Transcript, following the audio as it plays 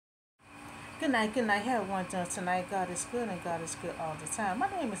Good night. Have one done tonight. God is good and God is good all the time. My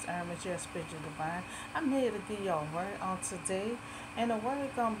name is Irma, your spiritual divine. I'm here to give y'all a word on today. And the word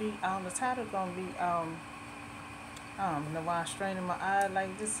gonna be the title gonna be the while straining my eye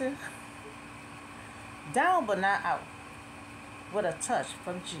like this here. Down but not out with a touch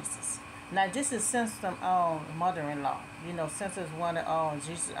from Jesus. Now this is Simpson's mother-in-law. Simpson is one of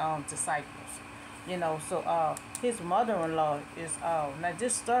Jesus' disciples. His mother-in-law is now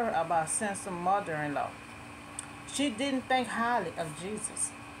this story about Simpson's mother-in-law. She didn't think highly of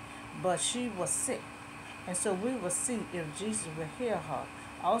Jesus, but she was sick, and so we will see if Jesus will heal her.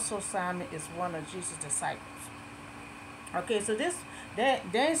 Also, Simon is one of Jesus' disciples. Okay, so they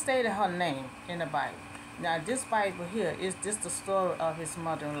ain't stated her name in the Bible. Now this Bible here is this the story of his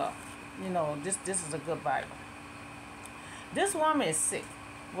mother-in-law. This is a good Bible. This woman is sick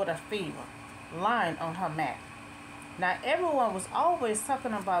with a fever, lying on her mat. Now everyone was always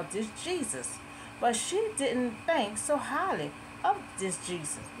talking about this Jesus, but she didn't think so highly of this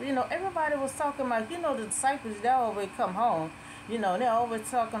Jesus. Everybody was talking about, the disciples, they always come home. They're always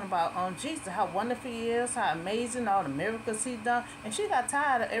talking about Jesus, how wonderful he is, how amazing, all the miracles he done. And she got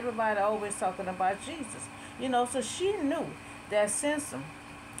tired of everybody always talking about Jesus. So she knew that Simpson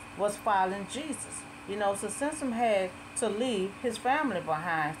was following Jesus. So Simpson had to leave his family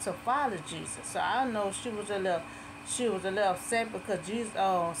behind to follow Jesus. So I know she was a little upset because Jesus,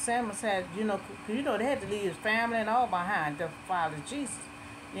 Samuel had, they had to leave his family and all behind to follow Jesus.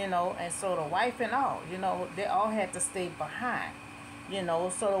 And so the wife and all, they all had to stay behind.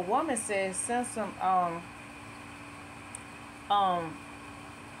 So the woman said, Simpson,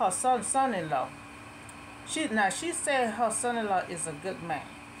 her son-in-law. She said her son-in-law is a good man,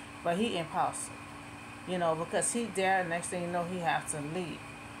 but he impulsive. Because he there, next thing you know, he has to leave.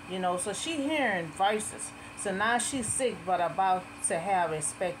 So she hearing voices. So now she's sick, but about to have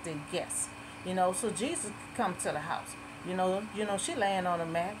expected guests. So Jesus come to the house. She laying on the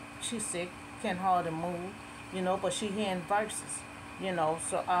mat. She's sick, can't hardly move. But she hearing voices.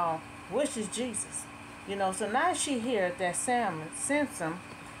 Which is Jesus. So now she hear that Simpson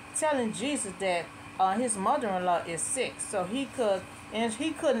telling Jesus that his mother-in-law is sick, so he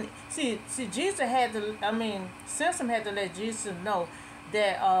couldn't see. Jesus had to. Simpson had to let Jesus know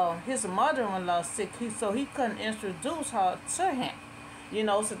that his mother-in-law is sick, so he couldn't introduce her to him.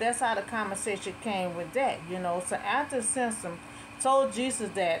 So that's how the conversation came with that. So after Simpson told Jesus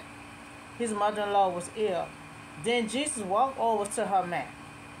that his mother-in-law was ill, then Jesus walked over to her mat.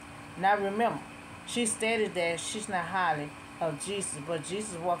 Now remember, she stated that she's not highly of Jesus, but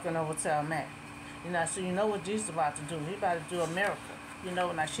Jesus walking over to her mat. So you know what Jesus about to do. He about to do a miracle.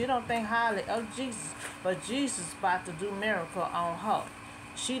 Now she don't think highly of Jesus, but Jesus about to do miracle on her.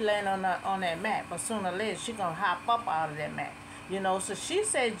 She laying on that mat, but sooner or later she gonna hop up out of that mat. So she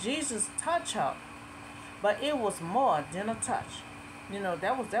said Jesus touched her, but it was more than a touch.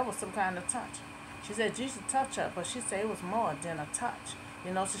 That was some kind of touch. She said Jesus touched her, but she said it was more than a touch.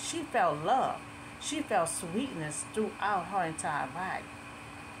 So she felt love. She felt sweetness throughout her entire body.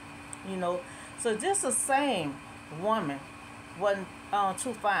 So this the same woman wasn't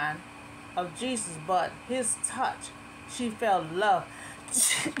too fond of Jesus, but his touch, she felt love.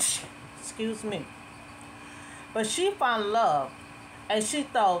 Excuse me. But she found love, and she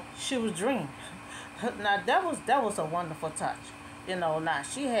thought she was dreaming. Now that was a wonderful touch. Now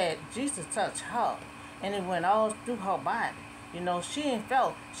she had Jesus touch her, and it went all through her body. She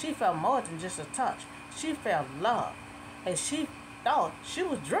felt more than just a touch. She felt love, and she thought she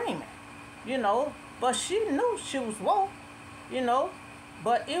was dreaming. But she knew she was woke.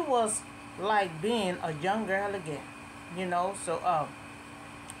 But it was like being a young girl again. So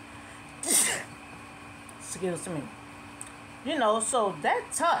excuse me. So that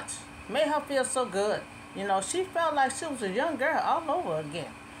touch made her feel so good. She felt like she was a young girl all over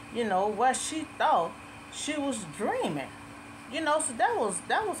again. Where she thought she was dreaming. So that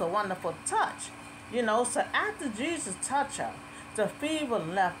was a wonderful touch. So after Jesus touched her, the fever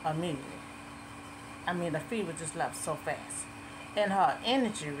left immediately. The fever just left so fast, and her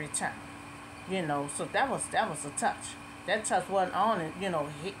energy returned. So that was a touch. That touch wasn't on it.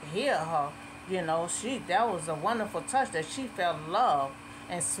 Heal her. That was a wonderful touch that she felt love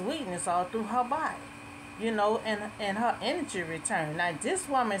and sweetness all through her body. And her energy returned. Now this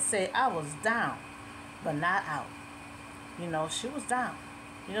woman said, I was down, but not out. She was down.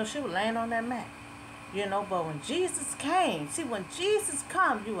 She was laying on that mat. But when Jesus came, see, when Jesus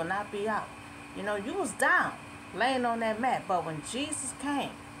comes, you will not be out. You was down, laying on that mat. But when Jesus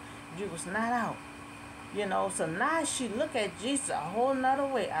came, you was not out. So now she look at Jesus a whole nother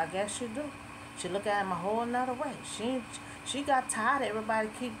way. I guess she do. She look at him a whole nother way. She got tired of everybody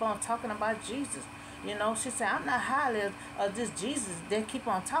keep on talking about Jesus. You know, she said, I'm not highly of this Jesus they keep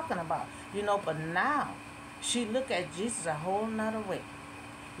on talking about. You know, but now she look at Jesus a whole nother way.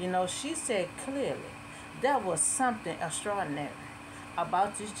 You know, she said clearly there was something extraordinary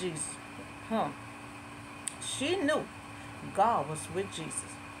about this Jesus. Hmm. She knew God was with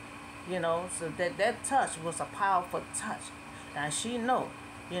Jesus. You know, so that touch was a powerful touch. And she know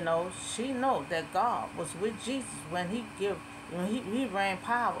that God was with Jesus when he ran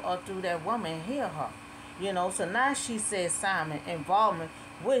power up through that woman and healed her. You know, so now she said Simon involvement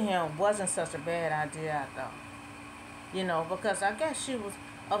with him wasn't such a bad idea, I thought. You know, because I guess she was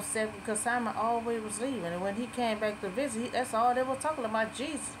upset because Simon always was leaving. And when he came back to visit, that's all they were talking about,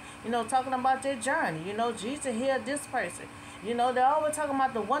 Jesus. You know, talking about their journey. You know, Jesus healed this person. You know, they're always talking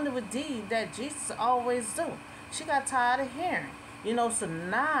about the wonderful deed that Jesus always do. She got tired of hearing. You know, so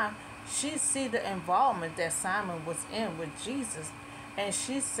now she see the involvement that Simon was in with Jesus. And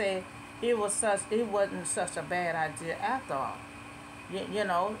she said it wasn't such a bad idea after all. You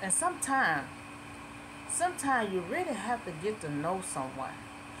know, and sometimes you really have to get to know someone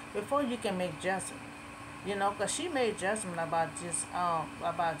before you can make judgment. You know, because she made judgment about Jesus.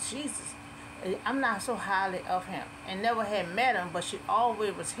 I'm not so highly of him and never had met him, but she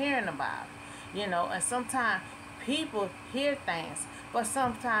always was hearing about him. You know, and sometimes people hear things, but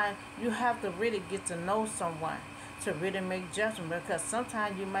sometimes you have to really get to know someone to really make judgment, because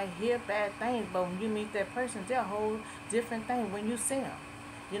sometimes you might hear bad things, but when you meet that person, they're a whole different thing when you see them.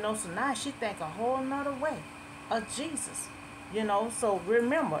 You know, so now she think a whole nother way of Jesus. You know, so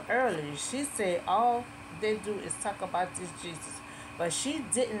remember earlier she said all they do is talk about this Jesus. But she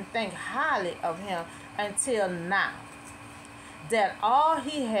didn't think highly of him until now. That all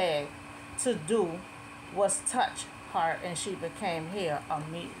he had to do was touch her and she became healed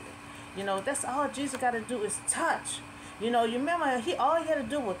immediately. You know, that's all Jesus got to do is touch. You know, you remember all he had to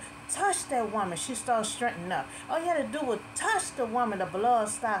do was touch that woman. She started straightening up. All he had to do was touch the woman. The blood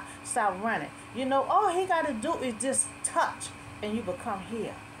stopped running. You know, all he got to do is just touch and you become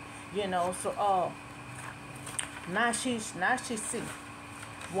healed. You know, so now she see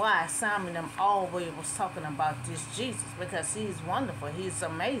why Simon them always was talking about this Jesus, because he's wonderful, he's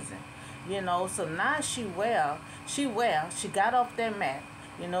amazing. You know, so now she got off that mat.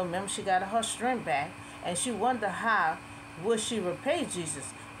 You know, remember she got her strength back, and she wondered how would she repay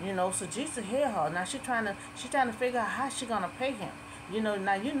Jesus. You know, so Jesus healed her. Now she trying to figure out how she gonna pay him. You know,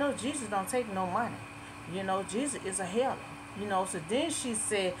 now you know Jesus don't take no money. You know, Jesus is a healer. You know, so then she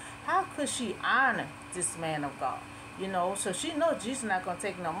said, how could she honor this man of God? You know, so she know Jesus not going to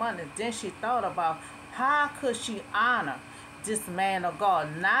take no money. Then she thought about how could she honor this man of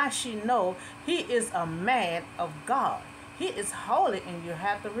God. Now she know he is a man of God. He is holy and you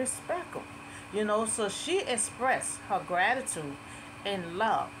have to respect him. You know, so she expressed her gratitude and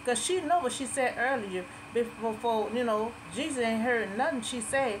love. Because she know what she said earlier before, you know, Jesus ain't heard nothing she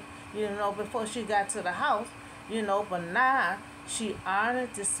said, you know, before she got to the house. You know, but now she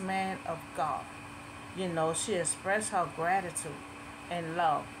honored this man of God. You know, she expressed her gratitude and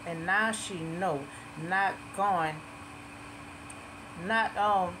love. And now she know,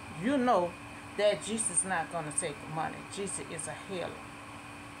 you know that Jesus is not going to take money. Jesus is a healer.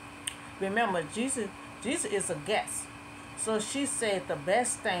 Remember, Jesus is a guest. So she said the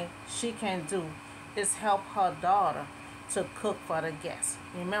best thing she can do is help her daughter to cook for the guests.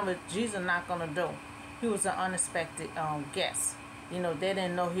 Remember, Jesus not going to do. He was an unexpected guest. You know, they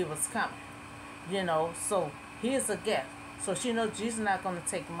didn't know he was coming. You know, so he is a guest. So she knows Jesus not going to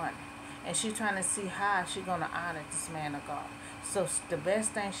take money. And she's trying to see how she going to honor this man of God. So the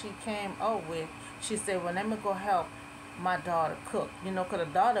best thing she came up with, she said, well, let me go help my daughter cook. You know, because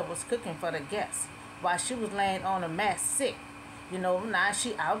the daughter was cooking for the guests while she was laying on the mat sick. You know, now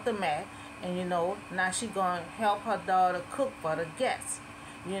she out the mat. And, you know, now she going to help her daughter cook for the guests.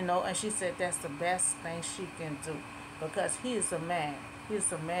 You know, and she said that's the best thing she can do, because he is a man.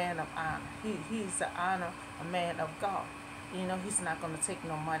 He's a man of honor. He's a man of God. You know, he's not going to take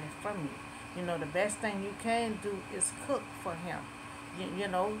no money from you. You know, the best thing you can do is cook for him. You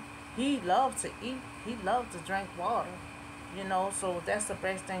know, he loves to eat. He loves to drink water. You know, so that's the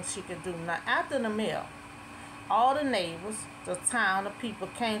best thing she could do. Now, after the meal, all the neighbors, the town, the people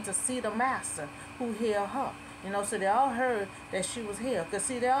came to see the master who healed her. You know, so they all heard that she was healed. Because,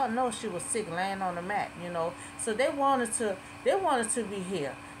 see, they all know she was sick, laying on the mat, you know. So they wanted to be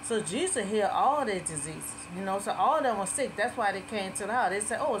healed. So Jesus healed all their diseases, you know. So all of them were sick. That's why they came to the house. They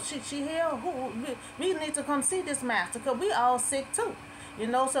said, oh, she healed? We need to come see this master, because we all sick too. You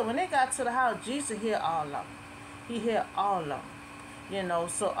know, so when they got to the house, Jesus healed all of them. He healed all of them. You know,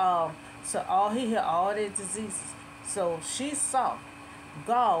 he healed all their diseases. So she saw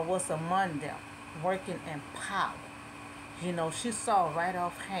God was among them, working in power. She saw right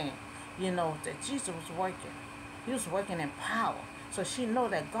offhand, that Jesus was working. He was working in power. So she know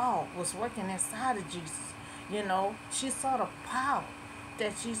that God was working inside of Jesus. She saw the power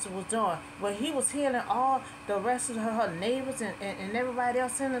that Jesus was doing. When he was healing all the rest of her neighbors and everybody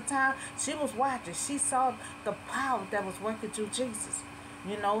else in the town, she was watching. She saw the power that was working through Jesus.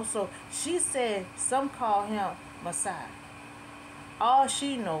 So she said some call him Messiah. All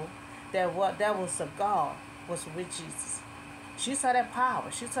she knew that was a God was with Jesus. She saw that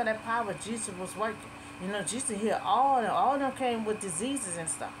power. She saw that power Jesus was working. Jesus healed all of them. All of them came with diseases and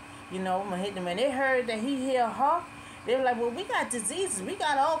stuff. When they heard that he healed her, they were like, well, we got diseases. We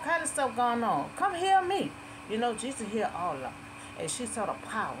got all kind of stuff going on. Come heal me. Jesus healed all of them. And she saw the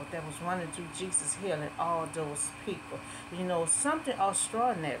power that was running through Jesus healing all those people. Something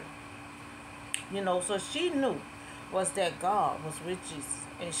extraordinary. So she knew was that God was with Jesus.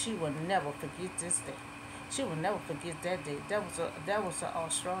 And she will never forget this day. She will never forget that day. That was an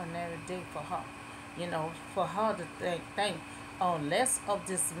extraordinary day for her. For her to think on less of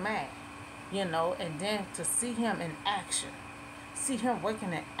this man, and then to see him in action, see him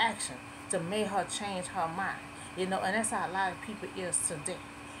working in action to make her change her mind, and that's how a lot of people is today.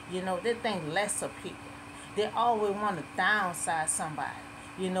 They think less of people. They always want to downside somebody,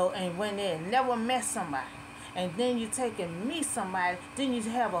 and when they never met somebody, and then you take and meet somebody, then you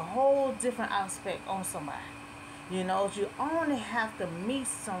have a whole different aspect on somebody. You only have to meet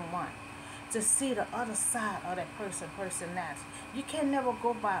someone to see the other side of that personality. You can never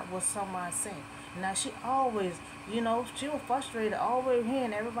go by what someone say. Now she always, she was frustrated, always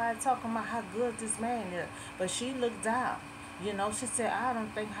hearing everybody talking about how good this man is. But she looked down. She said, I don't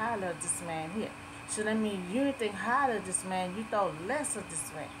think highly of this man here. So that means you didn't think highly of this man, you thought less of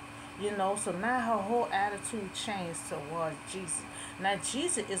this man. So now her whole attitude changed towards Jesus. Now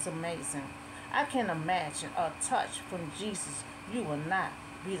Jesus is amazing. I can imagine a touch from Jesus, you will not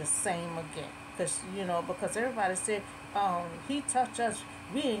be the same again. Because everybody said, he touched us,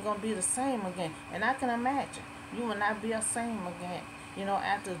 we ain't going to be the same again. And I can imagine, you will not be the same again.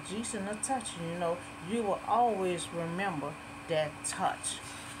 After Jesus touch you, you will always remember that touch.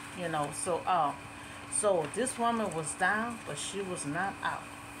 So this woman was down, but she was not out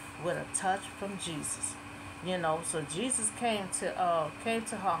with a touch from Jesus. So Jesus came to her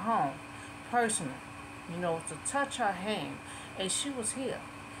home personally, to touch her hand, and she was healed,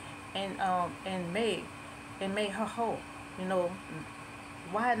 and made her whole.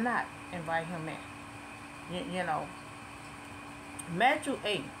 Why not invite him in? Matthew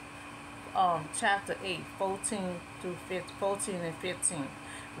 8, chapter 8, 14 and 15.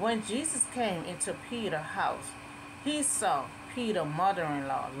 When Jesus came into Peter's house, he saw Peter's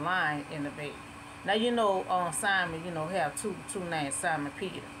mother-in-law lying in the bed. Now Simon, have two names, Simon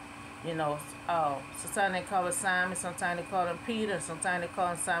Peter. Sometimes they call it Simon, sometimes they call him Peter, sometimes they call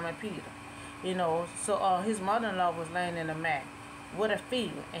him Simon Peter. So his mother-in-law was laying in the mat with a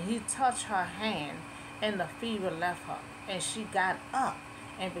fever, and he touched her hand, and the fever left her, and she got up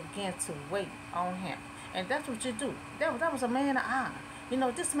and began to wait on him. And that's what you do. That was a man of honor.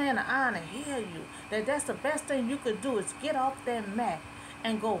 This man of honor hear you. That's the best thing you could do is get off that mat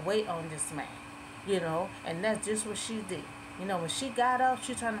and go wait on this man. And that's just what she did. When she got up,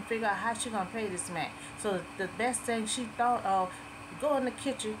 she trying to figure out how she gonna pay this man. So the best thing she thought of, go in the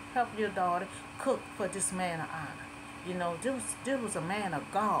kitchen, help your daughter cook for this man of honor. This was a man of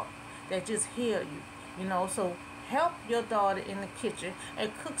God that just healed you. So help your daughter in the kitchen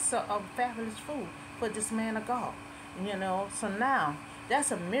and cook some fabulous food for this man of God. So now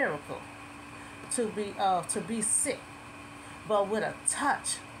that's a miracle to be sick, but with a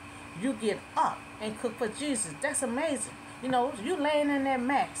touch, you get up and cook for Jesus. That's amazing. You laying in that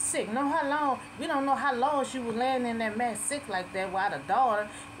mat sick. We don't know how long she was laying in that mat sick like that while the daughter,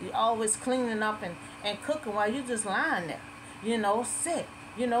 you always cleaning up and cooking while you just lying there, sick.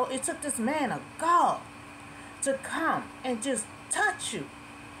 It took this man of God to come and just touch you.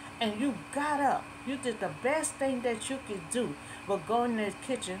 And you got up. You did the best thing that you could do, but go in the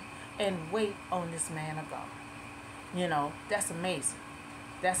kitchen and wait on this man of God. That's amazing.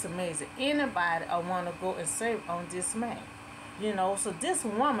 That's amazing. Anybody I want to go and save on this man. So this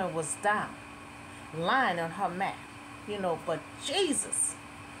woman was down, lying on her mat. But Jesus,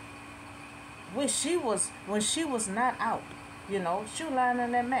 when she was not out, she was lying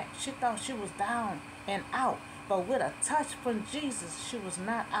on that mat. She thought she was down and out. But with a touch from Jesus, she was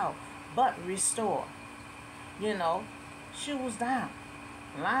not out, but restored. She was down,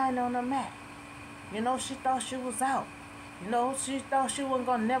 lying on the mat. She thought she was out. She thought she wasn't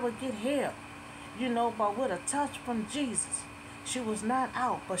going to never get healed. but with a touch from Jesus, she was not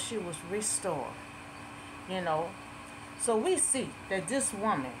out, but she was restored. You know, so we see that this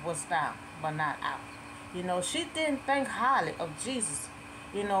woman was down, but not out. She didn't think highly of Jesus.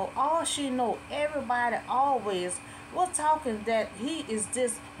 All she know, everybody always was talking that he is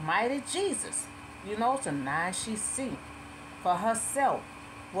this mighty Jesus. So now she see for herself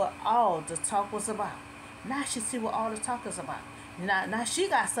what all the talk was about. Now she see what all the talk is about. Now she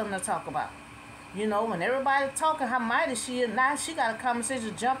got something to talk about. When everybody talking how mighty she is, now she got a conversation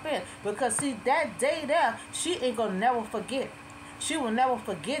to jump in. Because see, that day there, she ain't gonna never forget. She will never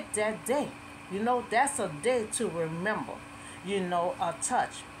forget that day. That's a day to remember. A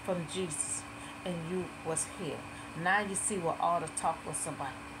touch from Jesus. And you was here. Now you see what all the talk was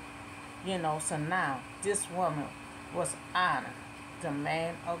about. So now this woman was honored the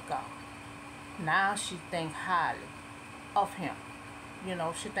man of God. Now she think highly of him.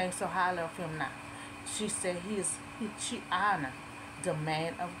 She thinks so highly of him now. She said she honored the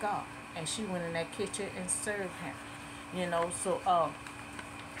man of God. And she went in that kitchen and served him. So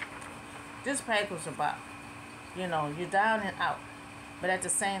this page was about, you're down and out. But at the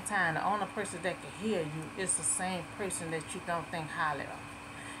same time, the only person that can hear you is the same person that you don't think highly of.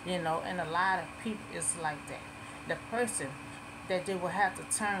 And a lot of people is like that. The person that they will have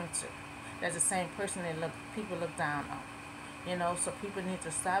to turn to, that's the same person that people look down on. So people need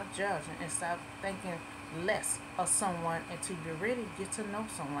to stop judging and stop thinking less of someone until you really get to know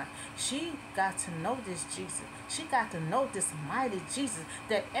someone. She got to know this Jesus. She got to know this mighty Jesus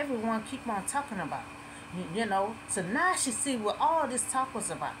that everyone keep on talking about. So now she see what all this talk was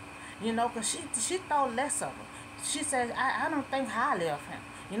about. Because she thought less of him. She said, I don't think highly of him.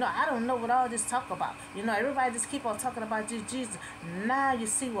 I don't know what all this talk about. Everybody just keep on talking about this Jesus. Now you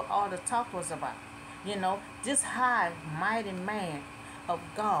see what all the talk was about. This high, mighty man of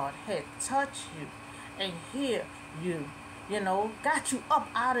God had touched you and healed you, got you up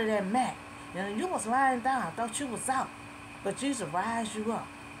out of that mat. You was lying down, thought you was out. But Jesus rise you up.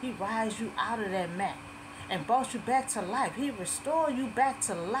 He rise you out of that mat and brought you back to life. He restored you back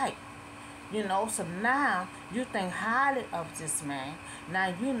to life. So now you think highly of this man.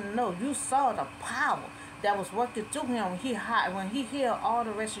 Now you saw the power that was working through him when he healed all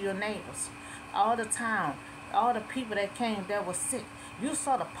the rest of your neighbors, all the town, all the people that came that was sick. You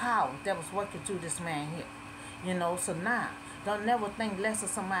saw the power that was working through this man here. So now don't never think less of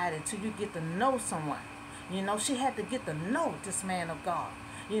somebody until you get to know someone. She had to get to know this man of God.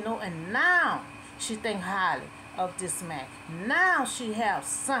 And now she think highly of this man. Now she have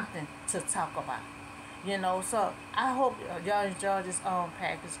something to talk about. So I hope y'all enjoy this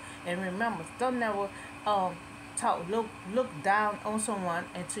package. And remember, don't never look down on someone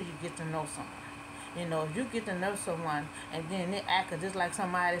until you get to know someone. If you get to know someone and then they act just like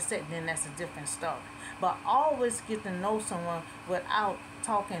somebody said, then that's a different story. But always get to know someone without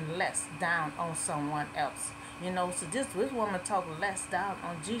talking less down on someone else. So this woman talked less down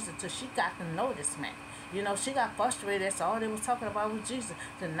on Jesus till she got to know this man. She got frustrated. That's all they was talking about with Jesus.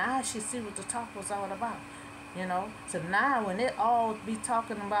 So now she see what the talk was all about. So now when they all be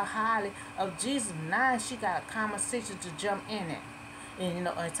talking about highly of Jesus, now she got a conversation to jump in it. And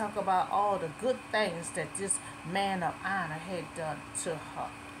talk about all the good things that this man of honor had done for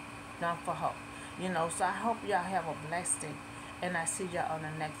her. So I hope y'all have a blessed day, and I see y'all on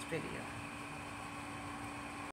the next video.